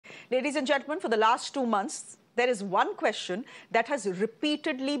Ladies and gentlemen, for the last 2 months, there is one question that has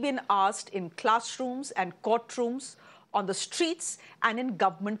repeatedly been asked in classrooms and courtrooms, on the streets and in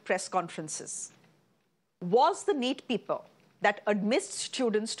government press conferences. Was the NEET paper that admits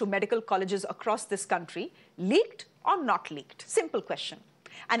students to medical colleges across this country leaked or not leaked? Simple question.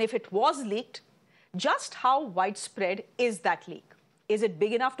 And if it was leaked, just how widespread is that leak? Is it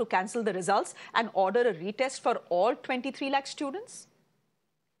big enough to cancel the results and order a retest for all 23 lakh students?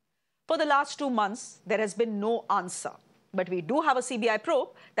 For the last 2 months, there has been no answer. But we do have a CBI probe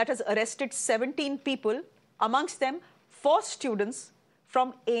that has arrested 17 people, amongst them 4 students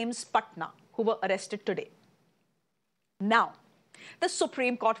from AIIMS Patna, who were arrested today. Now, the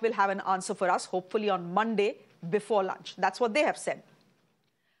Supreme Court will have an answer for us, hopefully on Monday before lunch. That's what they have said.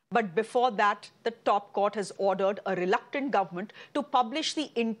 But before that, the top court has ordered a reluctant government to publish the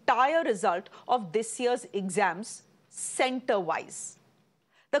entire result of this year's exams center-wise.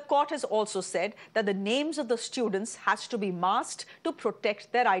 The court has also said that the names of the students has to be masked to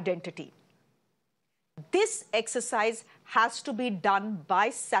protect their identity. This exercise has to be done by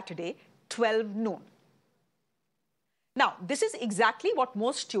Saturday, 12 noon. Now, this is exactly what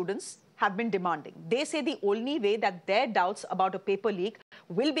most students have been demanding. They say the only way that their doubts about a paper leak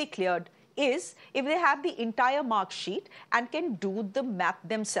will be cleared is if they have the entire mark sheet and can do the math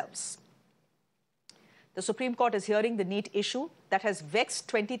themselves. The Supreme Court is hearing the NEET issue that has vexed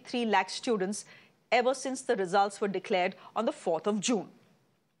 23 lakh students ever since the results were declared on the 4th of June.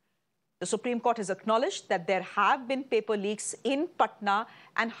 The Supreme Court has acknowledged that there have been paper leaks in Patna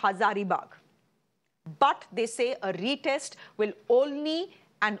and Hazaribagh. But they say a retest will only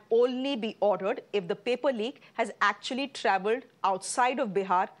be ordered if the paper leak has actually travelled outside of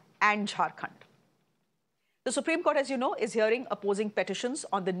Bihar and Jharkhand. The Supreme Court, as you know, is hearing opposing petitions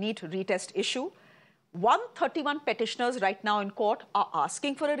on the NEET retest issue. 131 petitioners right now in court are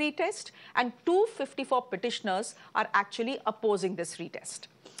asking for a retest, and 254 petitioners are actually opposing this retest.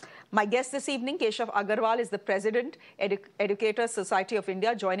 My guest this evening, Keshav Agarwal, is the President, Educator Society of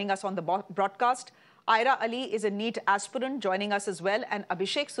India, joining us on the broadcast. Aira Ali is a NEET aspirant joining us as well, and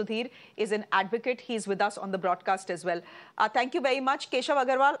Abhishek Sudhir is an advocate. He's with us on the broadcast as well. Thank you very much. Keshav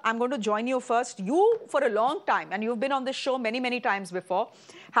Agarwal, I'm going to join you first. You, for a long time, and you've been on this show many, many times before,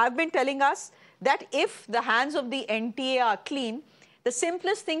 have been telling us that if the hands of the NTA are clean, the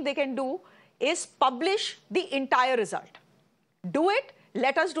simplest thing they can do is publish the entire result. Do it,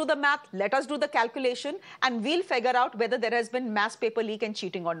 let us do the math, let us do the calculation, and we'll figure out whether there has been mass paper leak and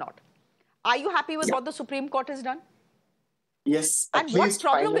cheating or not. Are you happy with what the Supreme Court has done? Yes. And what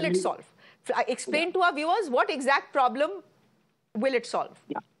problem will it solve? Explain to our viewers what exact problem will it solve?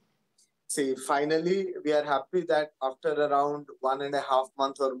 See, finally, we are happy that after around 1.5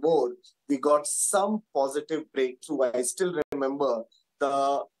 months or more, we got some positive breakthrough. I still remember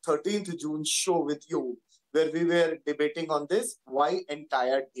the 13th June show with you, where we were debating on this, why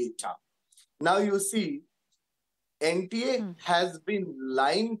entire data. Now you see, NTA has been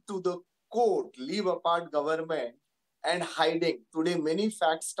lying to the court, leave apart government, and hiding. Today, many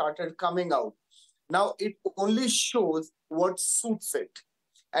facts started coming out. Now, it only shows what suits it.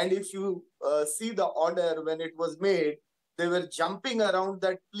 And if you see the order when it was made, they were jumping around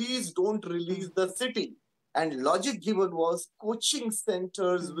that please don't release the city. And logic given was coaching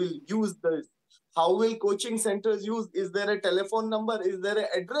centers will use this. How will coaching centers use? Is there a telephone number? Is there an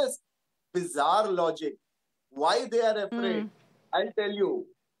address? Bizarre logic. Why they are afraid? I'll tell you.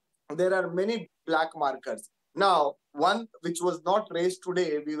 There are many black markers. Now, one which was not raised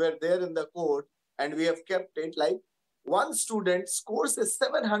today, we were there in the court and we have kept it like one student scores a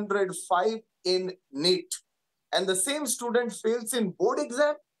 705 in NEET and the same student fails in board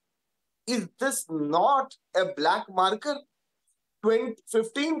exam. Is this not a black marker?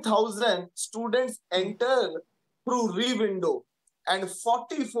 15,000 students enter through re-window and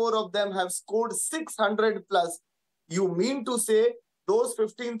 44 of them have scored 600 plus. You mean to say those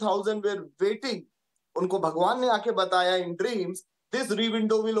 15,000 were waiting? Unko Bhagwan ne aake bataya in dreams, this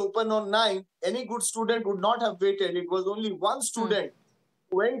re-window will open on 9. Any good student would not have waited. It was only one student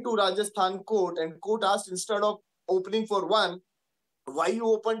who went to Rajasthan court and court asked instead of opening for one, why you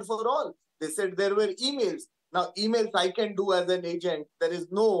opened for all? They said there were emails. Now, emails I can do as an agent. There is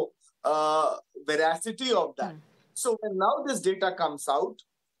no veracity of that. So when now this data comes out,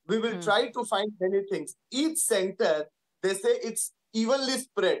 we will try to find many things. Each center, they say it's evenly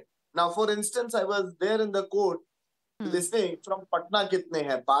spread. Now, for instance, I was there in the court listening from Patna kitne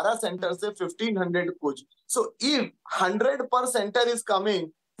hai, 12 centers se 1500 kuch. So if 100 per center is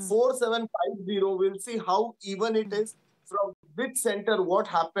coming, 4750, we'll see how even it is, from which center, what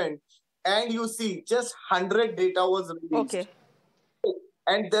happened. And you see, just 100 data was released. Okay.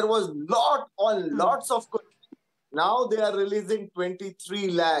 and there was lots of questions. Now they are releasing 23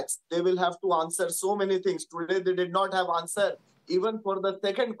 lakhs. They will have to answer so many things. Today they did not have answer even for the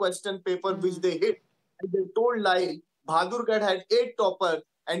second question paper which they hit. And they told lie. Bahadurgarh had 8 toppers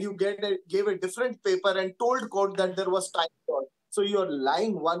and you gave a different paper and told court that there was time loss. So you're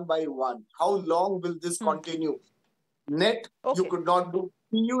lying one by one. How long will this continue? Net, you could not do.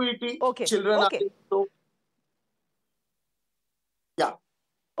 PUET, children are so. Yeah.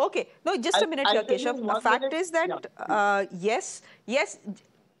 Okay. No, just a minute here, Keshav. The fact is that, yes.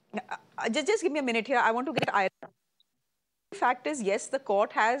 Just give me a minute here. I want to get Ira. The fact is, yes, the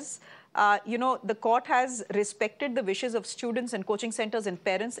court has, the court has respected the wishes of students and coaching centers and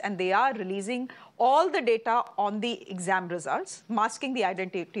parents, and they are releasing all the data on the exam results, masking the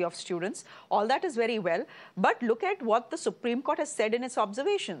identity of students. All that is very well. But look at what the Supreme Court has said in its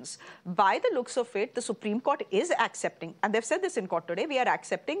observations. By the looks of it, the Supreme Court is accepting, and they've said this in court today, we are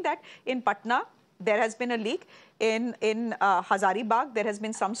accepting that in Patna, there has been a leak. In Hazaribagh, there has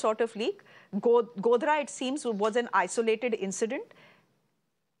been some sort of leak. Godhra, it seems, was an isolated incident.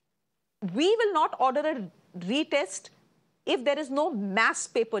 We will not order a retest if there is no mass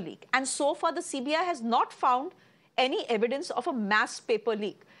paper leak. And so far, the CBI has not found any evidence of a mass paper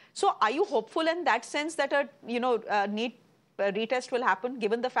leak. So are you hopeful in that sense that a NEET retest will happen,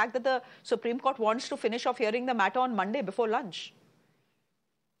 given the fact that the Supreme Court wants to finish off hearing the matter on Monday before lunch?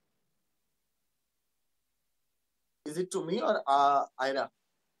 Is it to me or Ira?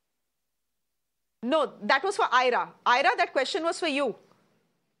 No, that was for Ira. Ira, that question was for you.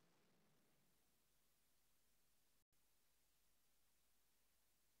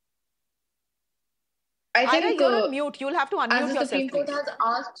 I think you're on mute. You'll have to unmute yourself. As the Supreme Court please. has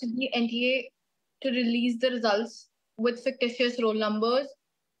asked the NTA to release the results with fictitious roll numbers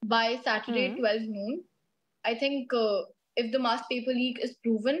by Saturday 12 noon, I think if the mass paper leak is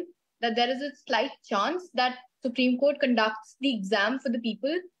proven, that there is a slight chance that Supreme Court conducts the exam for the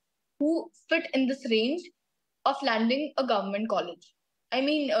people who fit in this range of landing a government college. I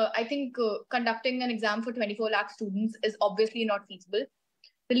mean, I think conducting an exam for 24 lakh students is obviously not feasible.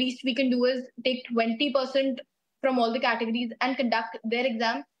 The least we can do is take 20% from all the categories and conduct their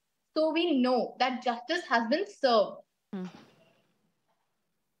exam, so we know that justice has been served.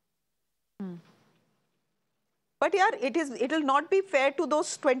 But yeah, it will not be fair to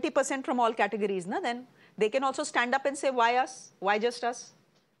those 20% from all categories, na? Then they can also stand up and say, why us? Why just us?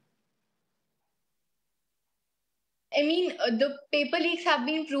 I mean, the paper leaks have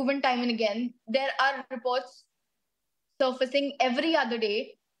been proven time and again. There are reports surfacing every other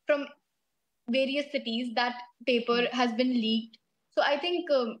day from various cities that paper has been leaked. So I think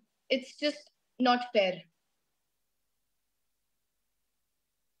it's just not fair.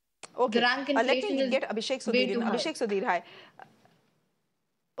 Okay. The rank inflation let me get Abhishek Sudhir in. Abhishek Sudhir, hi.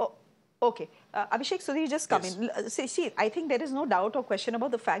 Okay. Abhishek Sudhir, just come in. See, I think there is no doubt or question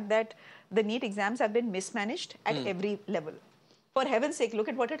about the fact that the NEET exams have been mismanaged at every level. For heaven's sake, look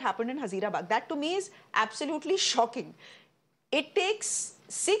at what had happened in Hazaribagh. That to me is absolutely shocking. It takes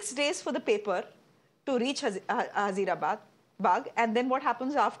 6 days for the paper to reach Hazaribagh, and then what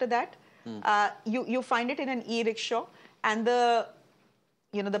happens after that? You find it in an e-rickshaw, and the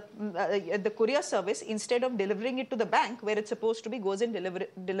courier service, instead of delivering it to the bank where it's supposed to be, goes and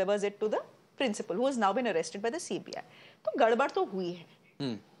delivers it to the principal, who has now been arrested by the CBI. So gadbad to hui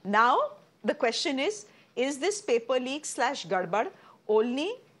hai. Now the question is this paper leak / gadbad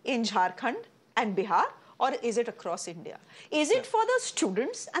only in Jharkhand and Bihar, or is it across India? Is it for the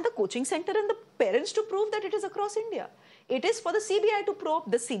students and the coaching center and the parents to prove that it is across India? It is for the CBI to probe.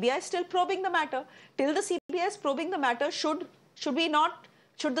 The CBI is still probing the matter. Till the CBI is probing the matter, should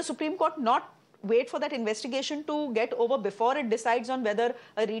the Supreme Court not wait for that investigation to get over before it decides on whether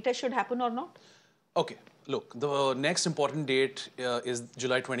a retest should happen or not? Okay, look, the next important date is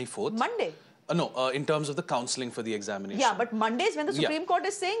July 24th. Monday. No, in terms of the counselling for the examination. Yeah, but Monday is when the Supreme Court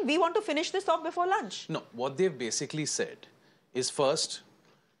is saying, we want to finish this off before lunch. No, what they've basically said is, first,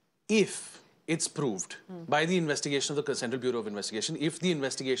 if it's proved by the investigation of the Central Bureau of Investigation, if the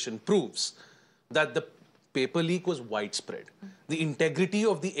investigation proves that the paper leak was widespread, the integrity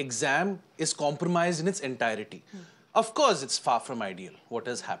of the exam is compromised in its entirety. Of course, it's far from ideal what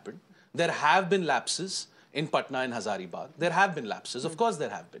has happened. There have been lapses in Patna and Hazaribagh. There have been lapses, of course there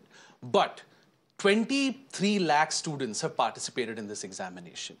have been. But 23 lakh students have participated in this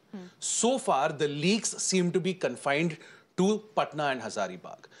examination. So far, the leaks seem to be confined to Patna and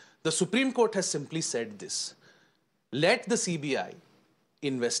Hazaribagh. The Supreme Court has simply said this: let the CBI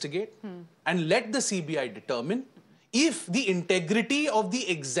investigate and let the CBI determine if the integrity of the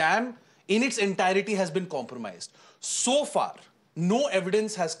exam in its entirety has been compromised. So far, no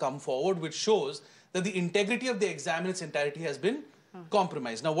evidence has come forward which shows that the integrity of the exam in its entirety has been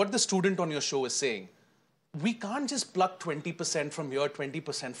compromised. Now, what the student on your show is saying, we can't just pluck 20% from here,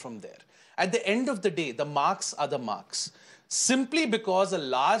 20% from there. At the end of the day, the marks are the marks. Simply because a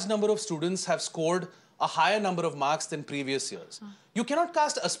large number of students have scored a higher number of marks than previous years, you cannot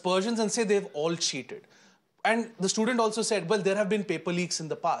cast aspersions and say they've all cheated. And the student also said, well, there have been paper leaks in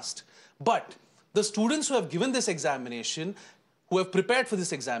the past. But the students who have given this examination, who have prepared for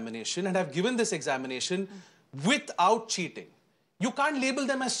this examination and have given this examination without cheating, you can't label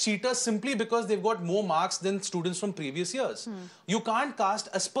them as cheaters simply because they've got more marks than students from previous years. You can't cast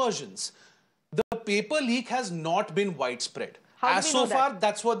aspersions. The paper leak has not been widespread. As so far,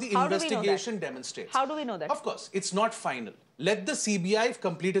 that's what the investigation demonstrates. How do we know that? Of course, it's not final. Let the CBI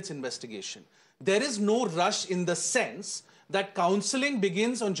complete its investigation. There is no rush in the sense that counselling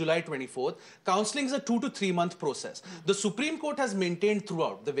begins on July 24th. Counselling is a 2 to 3 month process. The Supreme Court has maintained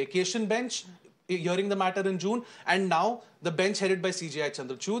throughout, the vacation bench, hearing the matter in June, and now the bench headed by CJI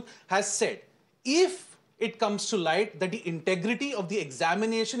Chandrachud has said, if it comes to light that the integrity of the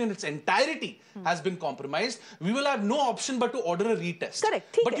examination in its entirety has been compromised, we will have no option but to order a retest.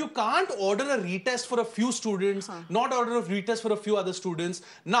 Correct. But you can't order a retest for a few students, not order a retest for a few other students.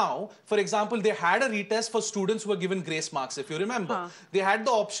 Now, for example, they had a retest for students who were given grace marks, if you remember. They had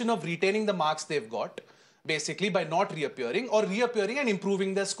the option of retaining the marks they've got, basically by not reappearing, or reappearing and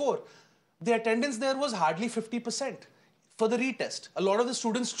improving their score. The attendance there was hardly 50%. For the retest, a lot of the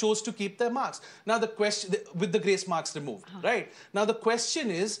students chose to keep their marks. Now the question, with the grace marks removed, right? Now the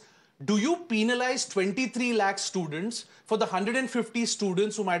question is, do you penalize 23 lakh students for the 150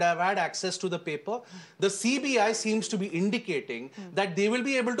 students who might have had access to the paper? The CBI seems to be indicating that they will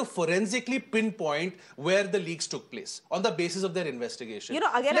be able to forensically pinpoint where the leaks took place on the basis of their investigation. You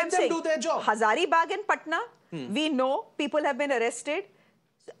know, again, let them do their job. Hazaribagh and Patna, we know people have been arrested.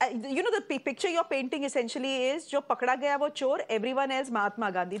 You know, the picture you're painting essentially is, jo pakda gaya wo chor, everyone else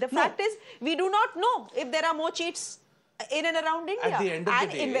Mahatma Gandhi. The fact is, we do not know if there are more cheats in and around India. At the end of the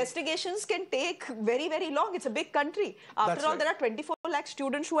day, investigations can take very, very long. It's a big country. After all, there are 24 lakh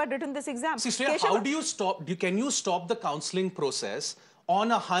students who had written this exam. See, Shreya, how do you stop, can you stop the counselling process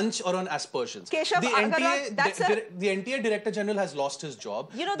on a hunch or on aspersions? Keshav, the NTA Director General has lost his job.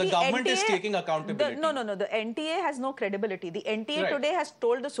 You know, the government is taking accountability. No. The NTA has no credibility. The NTA today has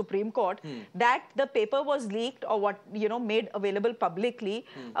told the Supreme Court that the paper was leaked or what, you know, made available publicly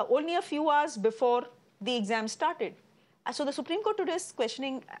only a few hours before the exam started. So the Supreme Court today is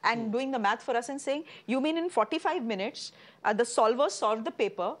questioning and doing the math for us and saying, you mean in 45 minutes, the solvers solved the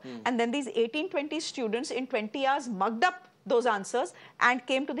paper and then these 18-20 students in 20 hours mugged up those answers and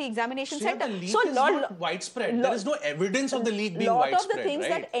came to the examination center. The leak is not widespread. There is no evidence of the leak being widespread. A lot of the things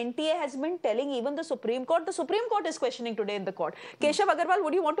that NTA has been telling even the Supreme Court is questioning today in the court. Keshav Agarwal,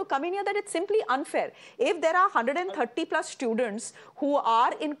 would you want to come in here that it's simply unfair? If there are 130 plus students who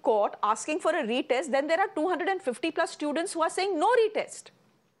are in court asking for a retest, then there are 250 plus students who are saying no retest.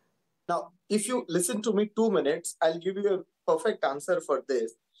 Now, if you listen to me 2 minutes, I'll give you a perfect answer for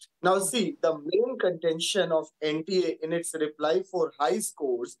this. Now, see, the main contention of NTA in its reply for high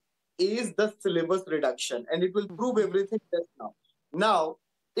scores is the syllabus reduction, and it will prove everything just now. Now,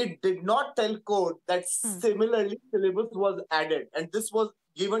 it did not tell court that similarly syllabus was added, and this was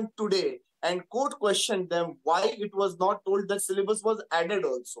given today, and court questioned them why it was not told that syllabus was added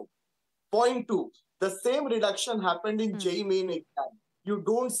also. Point 2, the same reduction happened in JEE main exam. You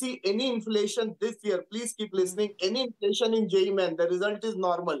don't see any inflation this year. Please keep listening. Any inflation in JEE main, the result is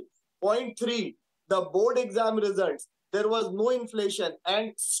normal. Point 3, the board exam results, there was no inflation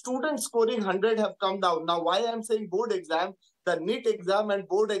and student scoring 100 have come down. Now, why I'm saying board exam, the NEET exam and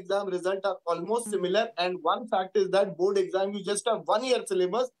board exam result are almost similar. And one fact is that board exam, you just have 1 year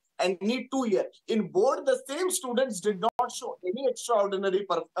syllabus and NEET 2 years. In board, the same students did not show any extraordinary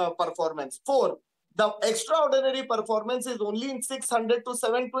performance. 4, the extraordinary performance is only in 600 to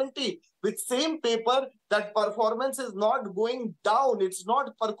 720. With same paper, that performance is not going down. It's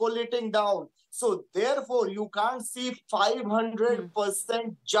not percolating down. So therefore, you can't see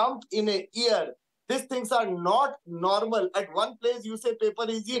 500% jump in a year. These things are not normal. At one place, you say paper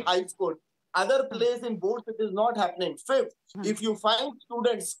easy, high score. Other place in boards, it is not happening. 5th, if you find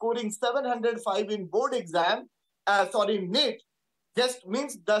students scoring 705 in board exam, NEET, just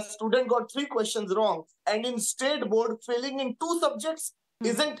means the student got 3 questions wrong. And in state board, failing in 2 subjects,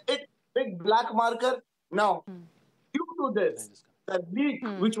 isn't it big black marker? Now, due to this, the leak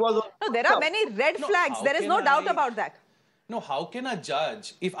which was... No, there are many red flags. There is no doubt about that. No, how can a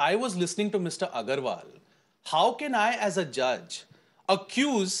judge, if I was listening to Mr. Agarwal, how can I as a judge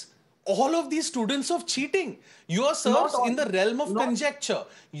accuse all of these students of cheating. You are, sir, in the realm of conjecture.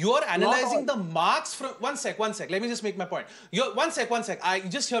 You are analyzing the marks from... One sec. Let me just make my point. One sec.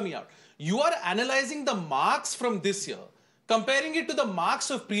 Just hear me out. You are analyzing the marks from this year, comparing it to the marks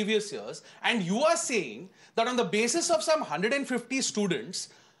of previous years, and you are saying that on the basis of some 150 students,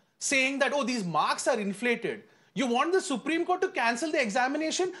 saying that, oh, these marks are inflated. You want the Supreme Court to cancel the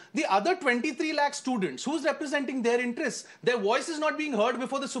examination? The other 23 lakh students, who's representing their interests? Their voice is not being heard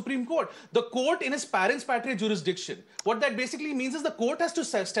before the Supreme Court. The court in its parents patria jurisdiction. What that basically means is the court has to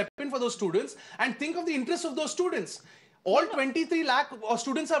step in for those students and think of the interests of those students. All 23 lakh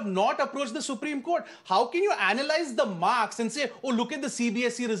students have not approached the Supreme Court. How can you analyze the marks and say, oh, look at the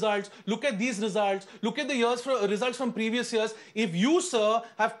CBSE results, look at these results, look at the results from previous years, if you, sir,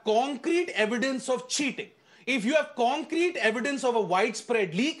 have concrete evidence of cheating? If you have concrete evidence of a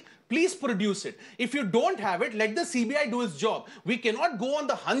widespread leak, please produce it. If you don't have it, let the CBI do its job. We cannot go on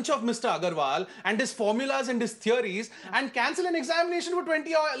the hunch of Mr. Agarwal and his formulas and his theories and cancel an examination for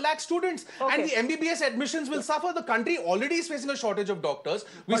 20 lakh students. And the MBBS admissions will suffer. The country already is facing a shortage of doctors.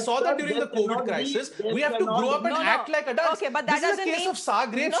 We saw that during the COVID crisis. We have to grow up and act like adults. Okay, but that this is doesn't a case mean, of sour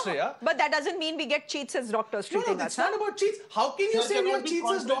grapes, Shreya. But that doesn't mean we get cheats as doctors treating us. It's not about cheats. How can you say we have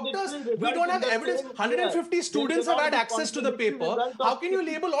cheats as doctors? We don't have evidence. 150 students have had access to the paper. How can you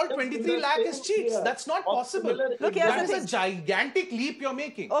label all 23 lakh as cheats? That's not possible. Look, that is a gigantic leap you're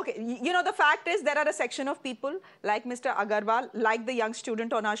making. Okay, you know, the fact is there are a section of people like Mr. Agarwal, like the young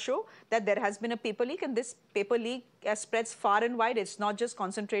student on our show, that there has been a paper leak, and this paper leak spreads far and wide. It's not just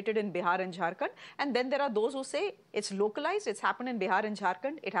concentrated in Bihar and Jharkhand. And then there are those who say it's localized, it's happened in Bihar and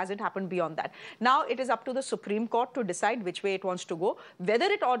Jharkhand, it hasn't happened beyond that. Now it is up to the Supreme Court to decide which way it wants to go, whether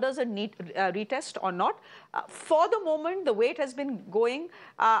it orders a NEET retest or not. For the moment, the way it has been going,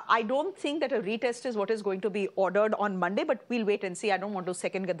 I don't think that a retest is what is going to be ordered on Monday, but we'll wait and see. I don't want to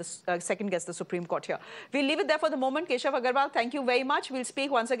second guess the Supreme Court here. We'll leave it there for the moment. Keshav Agarwal, thank you very much. We'll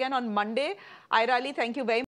speak once again on Monday. Irali, thank you very much.